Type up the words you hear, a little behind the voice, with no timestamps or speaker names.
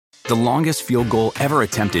The longest field goal ever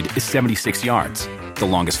attempted is 76 yards. The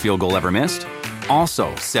longest field goal ever missed?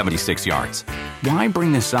 Also 76 yards. Why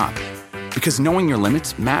bring this up? Because knowing your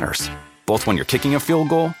limits matters, both when you're kicking a field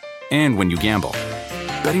goal and when you gamble.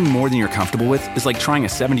 Betting more than you're comfortable with is like trying a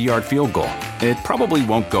 70-yard field goal. It probably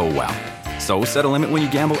won't go well. So set a limit when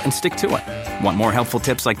you gamble and stick to it. Want more helpful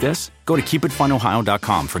tips like this? Go to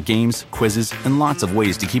keepitfunohio.com for games, quizzes, and lots of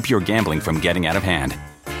ways to keep your gambling from getting out of hand.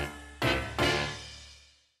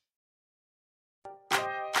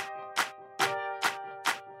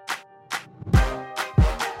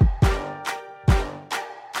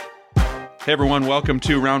 Hey everyone, welcome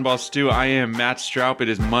to Roundball Stew. I am Matt Stroup. It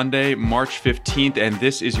is Monday, March 15th, and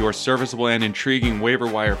this is your serviceable and intriguing waiver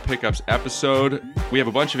wire pickups episode. We have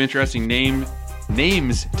a bunch of interesting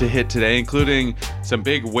names to hit today, including some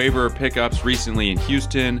big waiver pickups recently in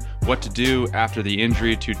Houston, what to do after the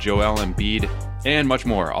injury to Joel Embiid, and much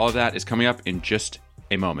more. All of that is coming up in just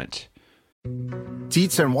a moment.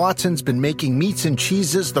 Dietz and Watson's been making meats and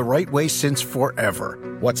cheeses the right way since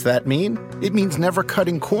forever. What's that mean? It means never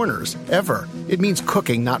cutting corners, ever. It means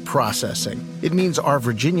cooking, not processing. It means our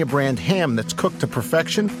Virginia brand ham that's cooked to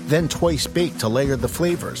perfection, then twice baked to layer the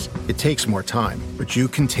flavors. It takes more time, but you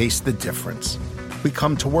can taste the difference. We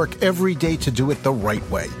come to work every day to do it the right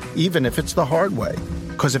way, even if it's the hard way.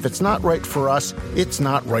 Because if it's not right for us, it's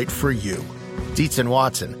not right for you. Dietz and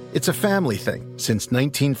Watson, it's a family thing since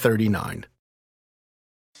 1939.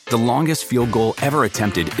 The longest field goal ever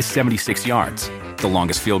attempted is 76 yards. The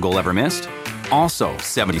longest field goal ever missed? Also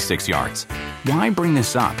 76 yards. Why bring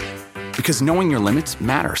this up? Because knowing your limits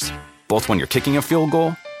matters, both when you're kicking a field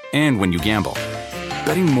goal and when you gamble.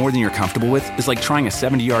 Betting more than you're comfortable with is like trying a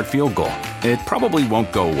 70-yard field goal. It probably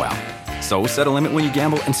won't go well. So set a limit when you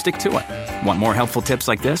gamble and stick to it. Want more helpful tips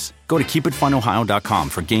like this? Go to keepitfunohio.com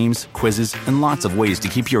for games, quizzes, and lots of ways to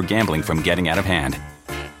keep your gambling from getting out of hand.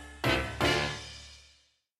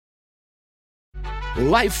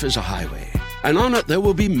 Life is a highway, and on it there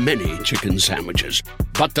will be many chicken sandwiches.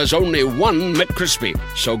 But there's only one McCrispy.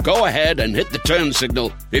 So go ahead and hit the turn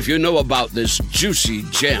signal if you know about this juicy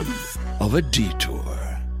gem of a detour.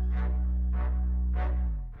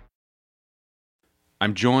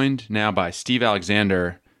 I'm joined now by Steve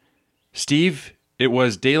Alexander. Steve, it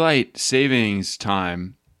was daylight savings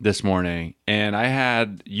time this morning, and I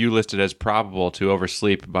had you listed as probable to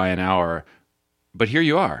oversleep by an hour. But here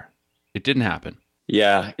you are. It didn't happen.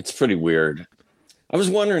 Yeah, it's pretty weird. I was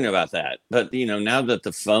wondering about that. But, now that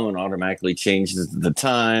the phone automatically changes the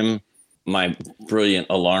time, my brilliant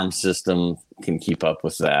alarm system can keep up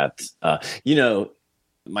with that.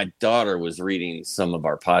 My daughter was reading some of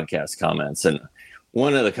our podcast comments, and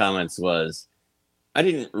one of the comments was, I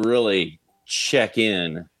didn't really check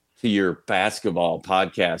in to your basketball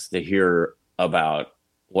podcast to hear about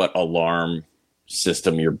what alarm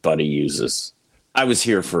system your buddy uses. I was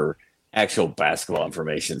here for actual basketball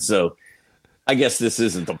information. So I guess this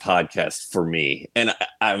isn't the podcast for me. And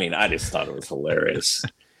I just thought it was hilarious.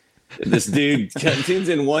 This dude tunes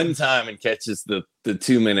in one time and catches the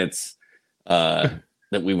 2 minutes that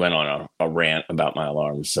we went on a rant about my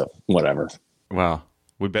alarms. So whatever. Well,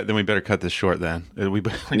 we better cut this short then. We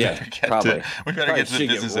better get to the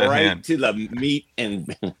business at hand. To the meat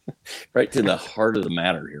and right to the heart of the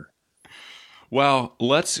matter here. Well,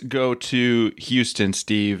 let's go to Houston,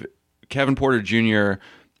 Steve. Kevin Porter Jr.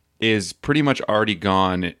 is pretty much already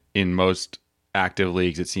gone in most active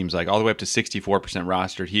leagues, it seems like, all the way up to 64%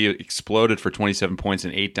 rostered. He exploded for 27 points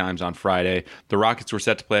and 8 dimes on Friday. The Rockets were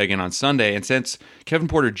set to play again on Sunday, and since Kevin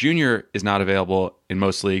Porter Jr. is not available in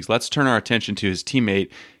most leagues, let's turn our attention to his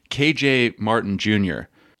teammate, KJ Martin Jr.,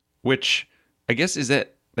 which I guess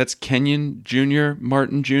that's Kenyon Jr.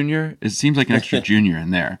 Martin Jr.? It seems like an extra junior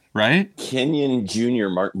in there, right? Kenyon Jr.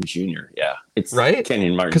 Martin Jr. Yeah, it's right?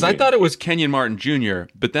 Kenyon Martin. Because I thought it was Kenyon Martin Jr.,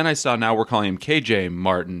 but then I saw now we're calling him KJ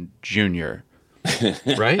Martin Jr.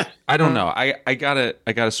 Right? I don't know. I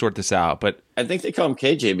gotta sort this out. But I think they call him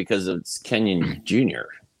KJ because it's Kenyon Jr.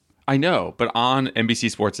 I know, but on NBC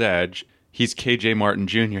Sports Edge, he's KJ Martin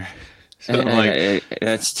Jr. So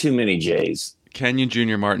that's too many J's. Kenyon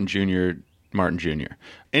Jr. Martin Jr. Martin Jr.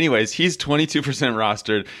 Anyways, he's 22%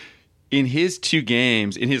 rostered. In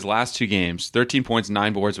his last two games, 13 points,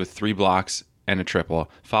 9 boards with 3 blocks and a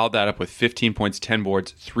triple. Followed that up with 15 points, 10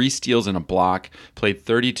 boards, 3 steals and a block. Played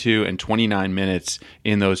 32 and 29 minutes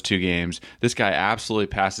in those 2 games. This guy absolutely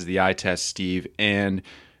passes the eye test, Steve. And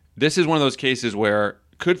this is one of those cases where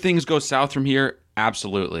could things go south from here?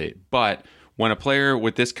 Absolutely. But when a player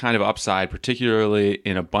with this kind of upside, particularly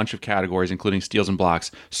in a bunch of categories, including steals and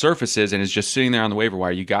blocks, surfaces and is just sitting there on the waiver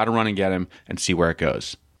wire, you got to run and get him and see where it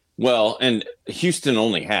goes. Well, and Houston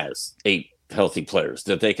only has 8 healthy players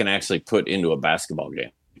that they can actually put into a basketball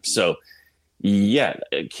game. So, yeah,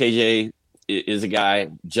 KJ is a guy.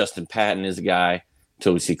 Justin Patton is a guy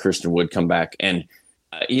until we see Christian Wood come back. And,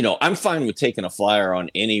 I'm fine with taking a flyer on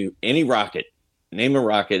any Rocket. Name a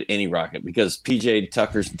Rocket, any Rocket, because PJ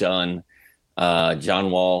Tucker's done.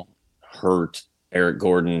 John Wall hurt. Eric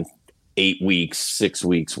Gordon 8 weeks, 6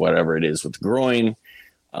 weeks, whatever it is with groin.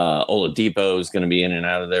 Oladipo is going to be in and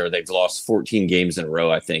out of there. They've lost 14 games in a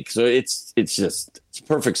row, I think. So it's a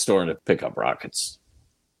perfect storm to pick up Rockets.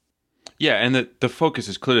 Yeah, and the focus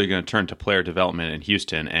is clearly going to turn to player development in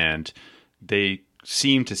Houston, and they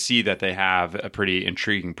seem to see that they have a pretty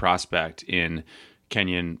intriguing prospect in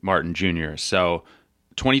Kenyon Martin Jr. So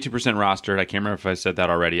 22% rostered. I can't remember if I said that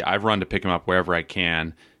already. I've run to pick him up wherever I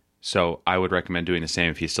can. So I would recommend doing the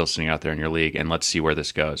same if he's still sitting out there in your league, and let's see where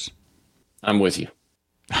this goes. I'm with you.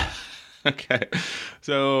 Okay.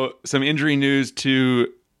 So some injury news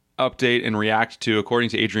to update and react to. According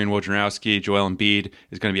to Adrian Wojnarowski, Joel Embiid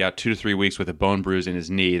is going to be out 2 to 3 weeks with a bone bruise in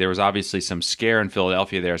his knee. There was obviously some scare in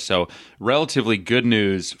Philadelphia there, so relatively good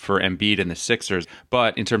news for Embiid and the Sixers.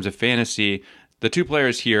 But in terms of fantasy, the two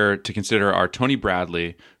players here to consider are Tony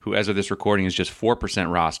Bradley, who as of this recording is just 4%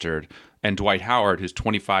 rostered, and Dwight Howard, who's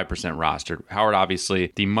 25% rostered. Howard,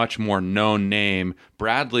 obviously, the much more known name.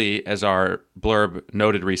 Bradley, as our blurb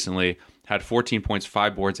noted recently, had 14 points,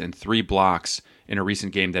 5 boards, and 3 blocks in a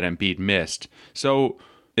recent game that Embiid missed. So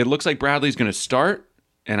it looks like Bradley's going to start,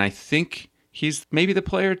 and I think he's maybe the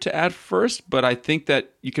player to add first, but I think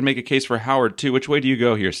that you can make a case for Howard too. Which way do you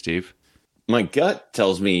go here, Steve? My gut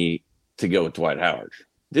tells me to go with Dwight Howard.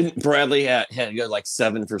 Didn't Bradley had to go like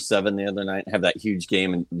 7 for 7 the other night, have that huge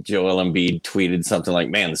game, and Joel Embiid tweeted something like,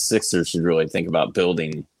 man, the Sixers should really think about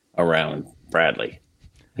building around Bradley.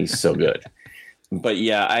 He's so good. But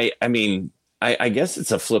yeah, I mean, I guess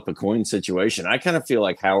it's a flip a coin situation. I kind of feel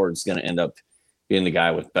like Howard's going to end up being the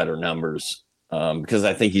guy with better numbers because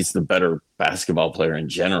I think he's the better basketball player in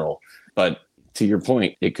general. But to your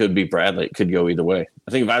point, it could be Bradley. It could go either way.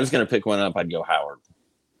 I think if I was going to pick one up, I'd go Howard.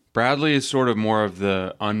 Bradley is sort of more of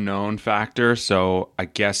the unknown factor. So I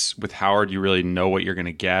guess with Howard, you really know what you're going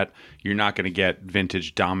to get. You're not going to get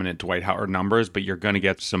vintage dominant Dwight Howard numbers, but you're going to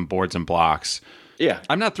get some boards and blocks. Yeah.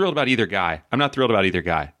 I'm not thrilled about either guy.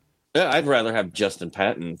 Yeah, I'd rather have Justin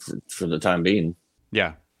Patton for the time being.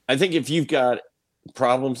 Yeah. I think if you've got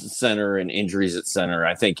problems at center and injuries at center,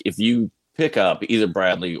 I think if you pick up either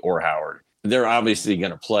Bradley or Howard, they're obviously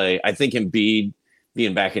going to play. I think Embiid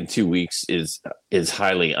being back in 2 weeks is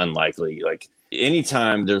highly unlikely. Like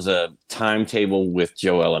anytime there's a timetable with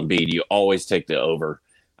Joel Embiid, you always take the over.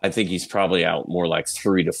 I think he's probably out more like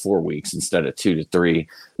 3 to 4 weeks instead of 2 to 3,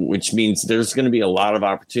 which means there's going to be a lot of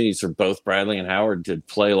opportunities for both Bradley and Howard to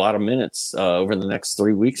play a lot of minutes over the next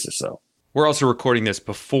 3 weeks or so. We're also recording this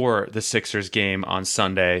before the Sixers game on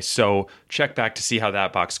Sunday, so check back to see how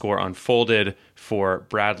that box score unfolded for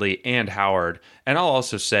Bradley and Howard. And I'll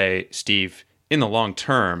also say, Steve, in the long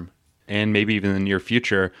term, and maybe even in the near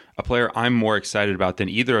future, a player I'm more excited about than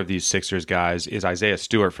either of these Sixers guys is Isaiah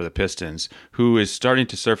Stewart for the Pistons, who is starting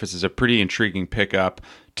to surface as a pretty intriguing pickup.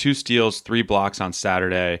 2 steals, 3 blocks on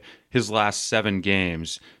Saturday. His last 7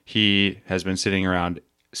 games, he has been sitting around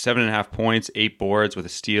 7.5 points, 8 boards with a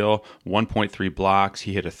steal, 1.3 blocks.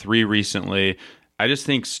 He hit a 3 recently. I just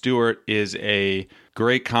think Stewart is a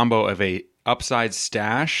great combo of a upside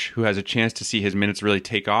stash who has a chance to see his minutes really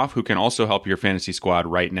take off, who can also help your fantasy squad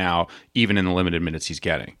right now, even in the limited minutes he's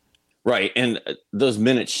getting. Right. And those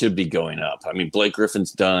minutes should be going up. I mean, Blake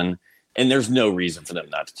Griffin's done, and there's no reason for them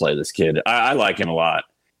not to play this kid. I like him a lot,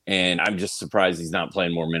 and I'm just surprised he's not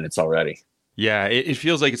playing more minutes already. Yeah, it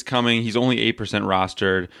feels like it's coming. He's only 8%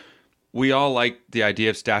 rostered. We all like the idea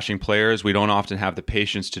of stashing players. We don't often have the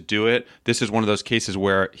patience to do it. This is one of those cases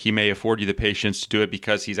where he may afford you the patience to do it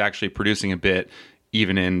because he's actually producing a bit,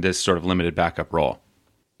 even in this sort of limited backup role.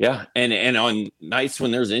 Yeah, and on nights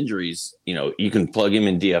when there's injuries, you can plug him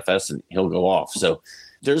in DFS and he'll go off. So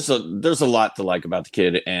there's a lot to like about the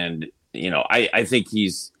kid, and I think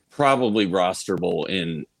he's probably rosterable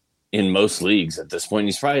in most leagues at this point.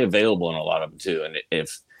 He's probably available in a lot of them too. And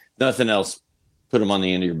if nothing else, put him on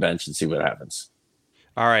the end of your bench and see what happens.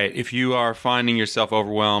 All right. If you are finding yourself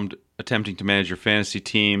overwhelmed, attempting to manage your fantasy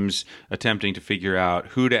teams, attempting to figure out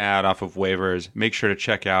who to add off of waivers, make sure to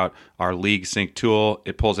check out our League Sync tool.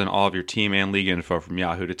 It pulls in all of your team and league info from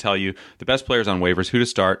Yahoo to tell you the best players on waivers, who to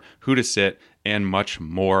start, who to sit, and much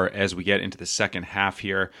more as we get into the second half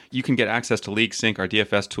here. You can get access to League Sync, our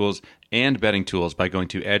DFS tools, and betting tools by going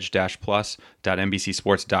to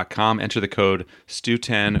edge-plus.nbcsports.com. Enter the code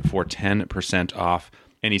STU10 for 10% off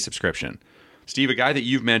any subscription. Steve, a guy that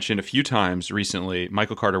you've mentioned a few times recently,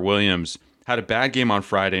 Michael Carter-Williams, had a bad game on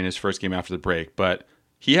Friday in his first game after the break, but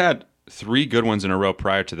he had 3 good ones in a row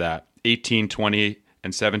prior to that. 18, 20,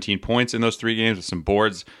 and 17 points in those 3 games with some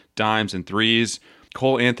boards, dimes, and threes.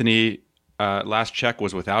 Cole Anthony, last check,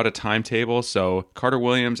 was without a timetable, so Carter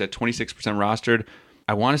Williams at 26% rostered,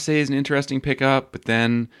 I want to say is an interesting pickup, but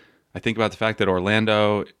then I think about the fact that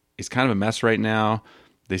Orlando is kind of a mess right now.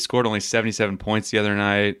 They scored only 77 points the other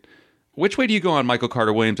night. Which way do you go on Michael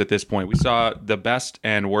Carter Williams at this point? We saw the best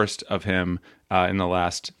and worst of him in the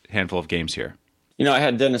last handful of games here. I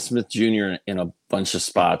had Dennis Smith Jr. in a bunch of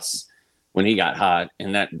spots when he got hot,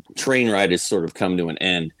 and that train ride has sort of come to an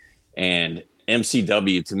end. And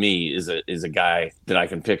MCW to me is a guy that I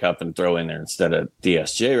can pick up and throw in there instead of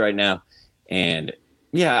DSJ right now. And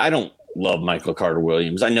yeah, I don't love Michael Carter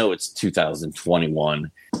Williams. I know it's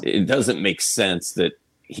 2021. It doesn't make sense that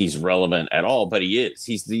he's relevant at all, but he is.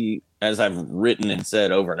 He's as I've written and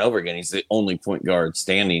said over and over again, he's the only point guard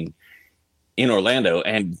standing in Orlando.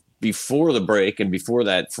 And before the break and before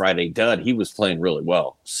that Friday dud, he was playing really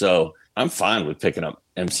well. So I'm fine with picking up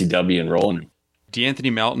MCW and rolling him.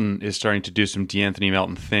 DeAnthony Melton is starting to do some DeAnthony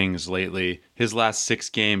Melton things lately. His last 6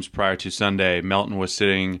 games prior to Sunday, Melton was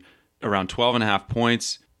sitting around 12.5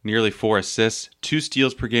 points, nearly 4 assists, 2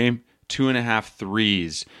 steals per game, 2.5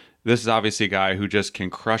 threes. This is obviously a guy who just can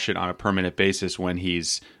crush it on a permanent basis when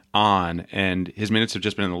he's on, and his minutes have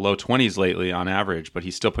just been in the low 20s lately on average, but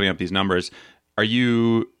he's still putting up these numbers. Are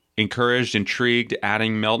you encouraged, intrigued,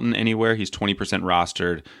 adding Melton anywhere? He's 20%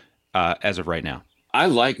 rostered as of right now. I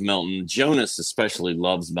like Melton. Jonas especially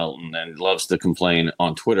loves Melton and loves to complain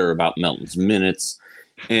on Twitter about Melton's minutes.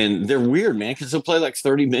 And they're weird, man, because he'll play like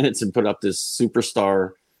 30 minutes and put up this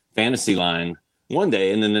superstar fantasy line one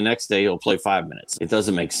day, and then the next day he'll play 5 minutes. It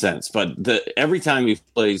doesn't make sense. But every time he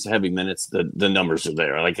plays heavy minutes, the numbers are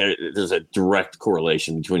there. Like there's a direct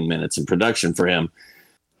correlation between minutes and production for him.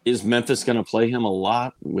 Is Memphis going to play him a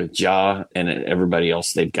lot with Ja and everybody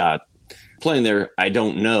else they've got playing there? I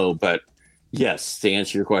don't know, but yes, to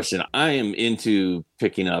answer your question, I am into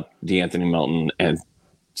picking up DeAnthony Melton and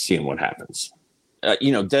seeing what happens.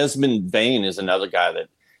 Desmond Bane is another guy that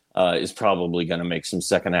is probably going to make some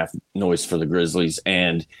second half noise for the Grizzlies,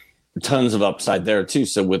 and tons of upside there too.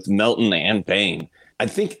 So with Melton and Bane, I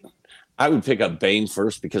think I would pick up Bane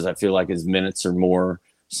first because I feel like his minutes are more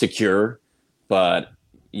secure, but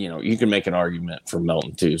you can make an argument for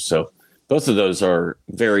Melton too. So both of those are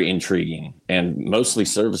very intriguing and mostly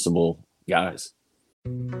serviceable guys.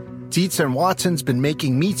 Dietz and Watson's been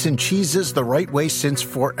making meats and cheeses the right way since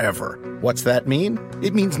forever. What's that mean?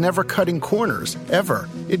 It means never cutting corners, ever.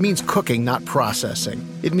 It means cooking, not processing.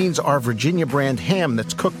 It means our Virginia brand ham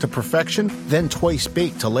that's cooked to perfection, then twice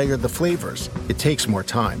baked to layer the flavors. It takes more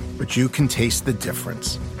time, but you can taste the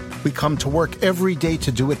difference. We come to work every day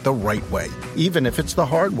to do it the right way, even if it's the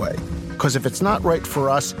hard way. Because if it's not right for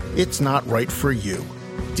us, it's not right for you.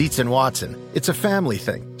 Dietz and Watson, it's a family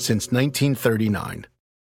thing since 1939.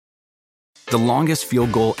 The longest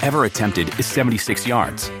field goal ever attempted is 76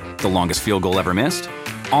 yards. The longest field goal ever missed?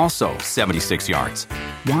 Also 76 yards.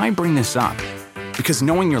 Why bring this up? Because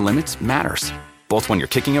knowing your limits matters, both when you're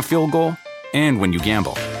kicking a field goal and when you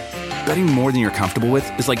gamble. Betting more than you're comfortable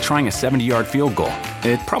with is like trying a 70-yard field goal.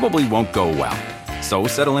 It probably won't go well. So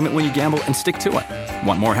set a limit when you gamble and stick to it.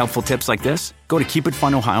 Want more helpful tips like this? Go to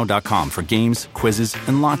keepitfunohio.com for games, quizzes,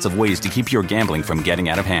 and lots of ways to keep your gambling from getting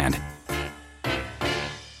out of hand.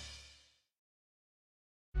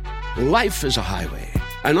 Life is a highway,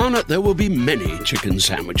 and on it there will be many chicken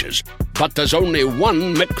sandwiches. But there's only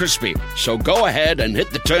one McCrispy. So go ahead and hit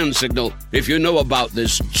the turn signal if you know about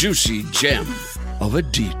this juicy gem of a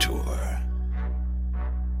detour.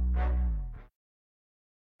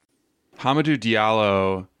 Hamidou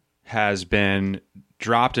Diallo has been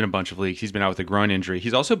dropped in a bunch of leagues. He's been out with a groin injury.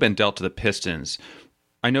 He's also been dealt to the Pistons.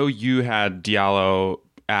 I know you had Diallo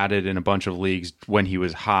added in a bunch of leagues when he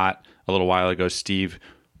was hot a little while ago, Steve.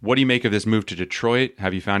 What do you make of this move to Detroit?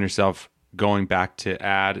 Have you found yourself going back to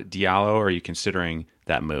add Diallo, or are you considering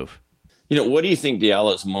that move? What do you think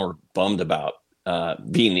Diallo is more bummed about?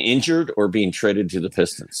 Being injured or being traded to the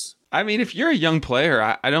Pistons? I mean, if you're a young player,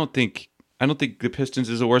 I don't think the Pistons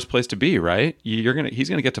is the worst place to be, right? He's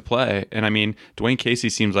gonna get to play, and I mean, Dwayne Casey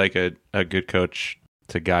seems like a good coach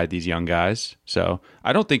to guide these young guys. So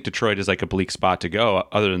I don't think Detroit is like a bleak spot to go,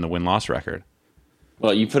 other than the win-loss record.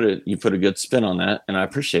 Well, you put a good spin on that, and I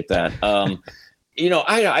appreciate that.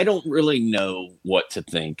 I don't really know what to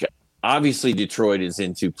think. Obviously, Detroit is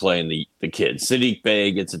into playing the kids. Sadiq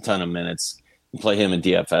Bey gets a ton of minutes. You play him in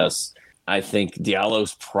DFS. I think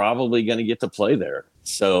Diallo's probably going to get to play there.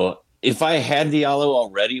 So if I had Diallo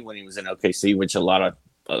already when he was in OKC, which a lot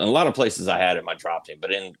of places I had him, I dropped him.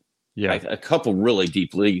 But in Yeah. a couple really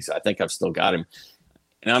deep leagues. I think I've still got him,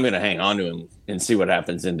 and I'm going to hang on to him and see what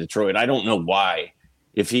happens in Detroit. I don't know why,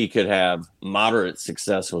 if he could have moderate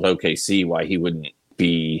success with OKC, why he wouldn't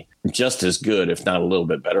be just as good, if not a little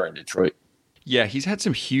bit better, in Detroit. Yeah, he's had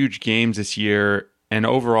some huge games this year. And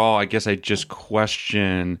overall, I guess I just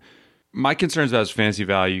question my concerns about his fantasy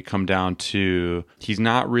value come down to he's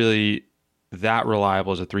not really that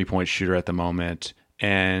reliable as a 3-point shooter at the moment.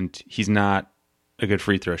 And he's not a good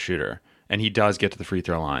free throw shooter. And he does get to the free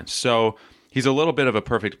throw line. So he's a little bit of a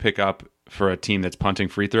perfect pickup for a team that's punting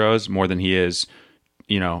free throws more than he is,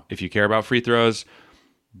 if you care about free throws.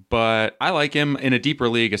 But I like him in a deeper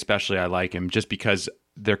league, especially. I like him just because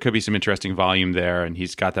there could be some interesting volume there, and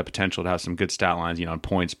he's got that potential to have some good stat lines, on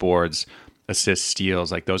points, boards, assists,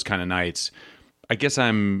 steals, like those kind of nights. I guess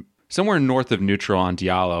I'm somewhere north of neutral on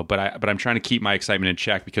Diallo, but I'm trying to keep my excitement in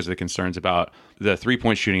check because of the concerns about the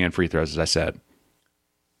 3-point shooting and free throws, as I said.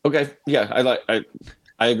 Okay, yeah,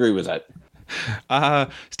 I agree with that.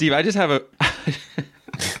 Steve, I just have a.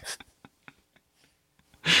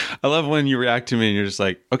 I love when you react to me and you're just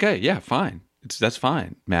like, okay, yeah, fine. That's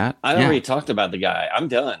fine, Matt. I already talked about the guy. I'm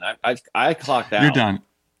done. I clocked out. You're done.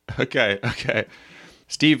 Okay.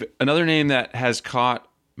 Steve, another name that has caught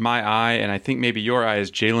my eye, and I think maybe your eye,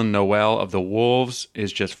 is Jalen Noel of the Wolves.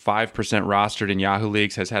 Is just 5% rostered in Yahoo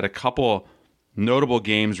leagues. Has had a couple notable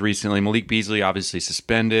games recently. Malik Beasley obviously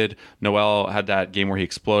suspended. Noel had that game where he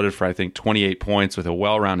exploded for, I think, 28 points with a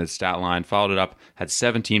well-rounded stat line. Followed it up, had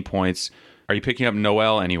 17 points. Are you picking up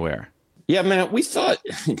Noel anywhere? Yeah, man, we thought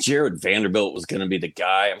Jared Vanderbilt was going to be the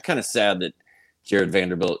guy. I'm kind of sad that Jared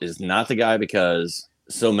Vanderbilt is not the guy because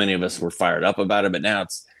so many of us were fired up about it. But now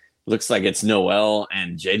it looks like it's Noel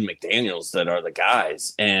and Jaden McDaniels that are the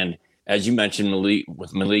guys. And as you mentioned,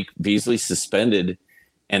 Malik Beasley suspended,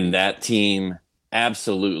 and that team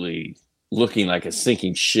absolutely looking like a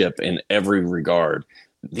sinking ship in every regard.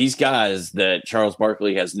 These guys that Charles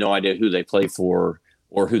Barkley has no idea who they play for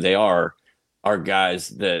or who they are guys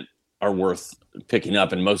that are worth picking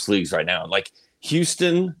up in most leagues right now. Like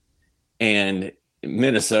Houston and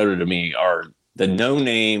Minnesota, to me, are the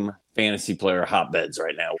no-name fantasy player hotbeds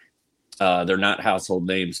right now. They're not household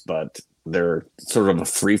names, but they're sort of a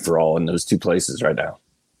free-for-all in those two places right now.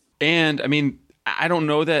 And, I mean, I don't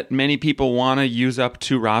know that many people want to use up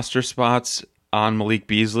 2 roster spots on Malik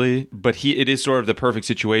Beasley, but it is sort of the perfect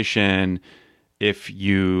situation. If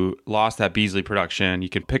you lost that Beasley production, you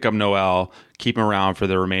could pick up Noel, keep him around for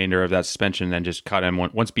the remainder of that suspension, then just cut him.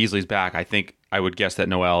 Once Beasley's back, I think I would guess that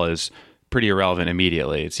Noel is pretty irrelevant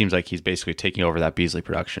immediately. It seems like he's basically taking over that Beasley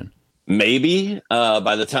production. Maybe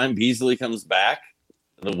by the time Beasley comes back,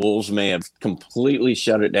 the Wolves may have completely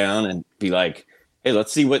shut it down and be like, hey,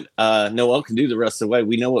 let's see what Noel can do the rest of the way.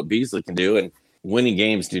 We know what Beasley can do, and winning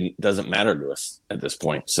games doesn't matter to us at this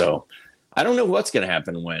point. So I don't know what's going to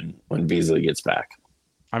happen when Beasley gets back.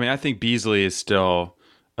 I mean, I think Beasley is still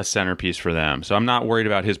a centerpiece for them, so I'm not worried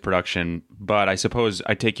about his production. But I suppose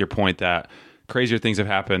I take your point that crazier things have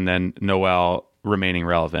happened than Noel remaining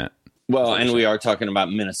relevant. Well, and we are talking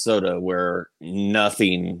about Minnesota, where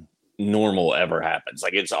nothing normal ever happens.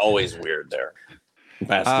 Like, it's always weird there,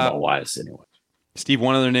 basketball-wise anyway. Steve,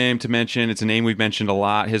 one other name to mention. It's a name we've mentioned a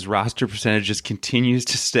lot. His roster percentage just continues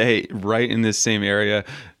to stay right in this same area.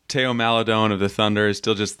 Theo Maledon of the Thunder is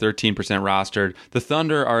still just 13% rostered. The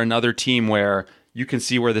Thunder are another team where you can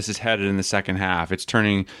see where this is headed in the second half. It's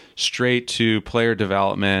turning straight to player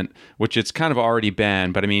development, which it's kind of already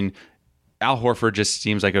been. But I mean, Al Horford just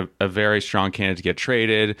seems like a very strong candidate to get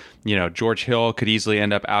traded. George Hill could easily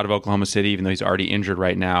end up out of Oklahoma City, even though he's already injured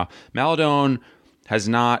right now. Maledon has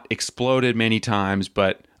not exploded many times,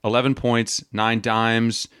 but 11 points, 9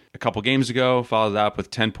 dimes a couple games ago, followed up with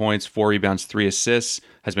 10 points, 4 rebounds, 3 assists,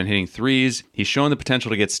 has been hitting threes. He's shown the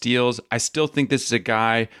potential to get steals. I still think this is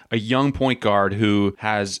a young point guard who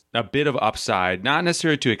has a bit of upside, not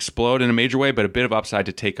necessarily to explode in a major way, but a bit of upside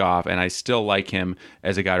to take off. And I still like him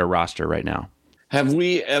as a guy to roster right now. Have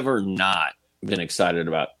we ever not been excited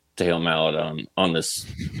about Theo Maledon on this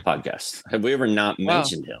podcast? Have we ever not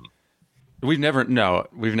mentioned him? We've never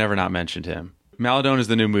not mentioned him. Maledon is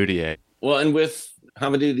the new Moutier. Well, and with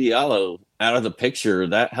Hamidou Diallo out of the picture,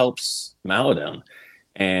 that helps Maledon.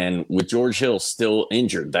 And with George Hill still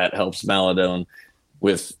injured, that helps Maledon.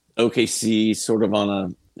 With OKC sort of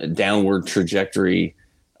on a downward trajectory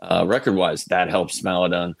record-wise, that helps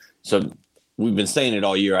Maledon. So we've been saying it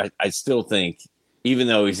all year. I still think, even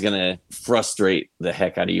though he's going to frustrate the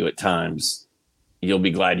heck out of you at times, you'll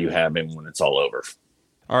be glad you have him when it's all over.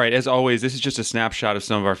 All right, as always, this is just a snapshot of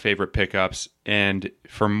some of our favorite pickups. And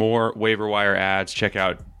for more waiver wire ads, check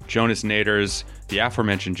out Jonas Nader's, the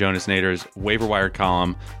aforementioned Jonas Nader's waiver wire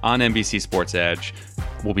column on NBC Sports Edge.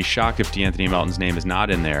 We'll be shocked if DeAnthony Melton's name is not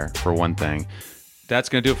in there, for one thing. That's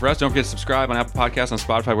going to do it for us. Don't forget to subscribe on Apple Podcasts, on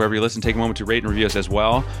Spotify, wherever you listen. Take a moment to rate and review us as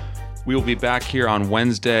well. We will be back here on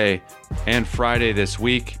Wednesday and Friday this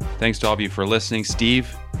week. Thanks to all of you for listening.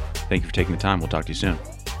 Steve, thank you for taking the time. We'll talk to you soon.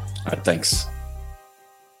 All right, thanks.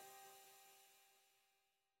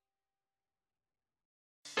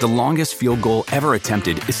 The longest field goal ever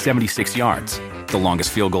attempted is 76 yards. The longest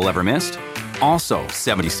field goal ever missed? Also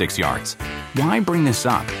 76 yards. Why bring this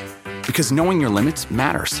up? Because knowing your limits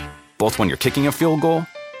matters, both when you're kicking a field goal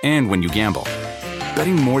and when you gamble.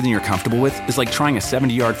 Betting more than you're comfortable with is like trying a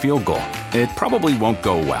 70-yard field goal. It probably won't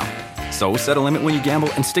go well. So set a limit when you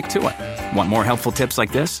gamble and stick to it. Want more helpful tips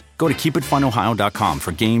like this? Go to keepitfunohio.com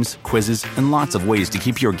for games, quizzes, and lots of ways to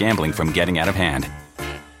keep your gambling from getting out of hand.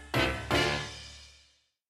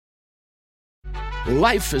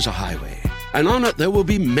 Life is a highway, and on it there will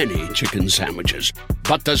be many chicken sandwiches.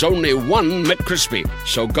 But there's only one McCrispy.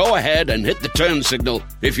 So go ahead and hit the turn signal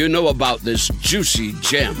if you know about this juicy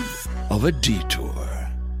gem of a detour.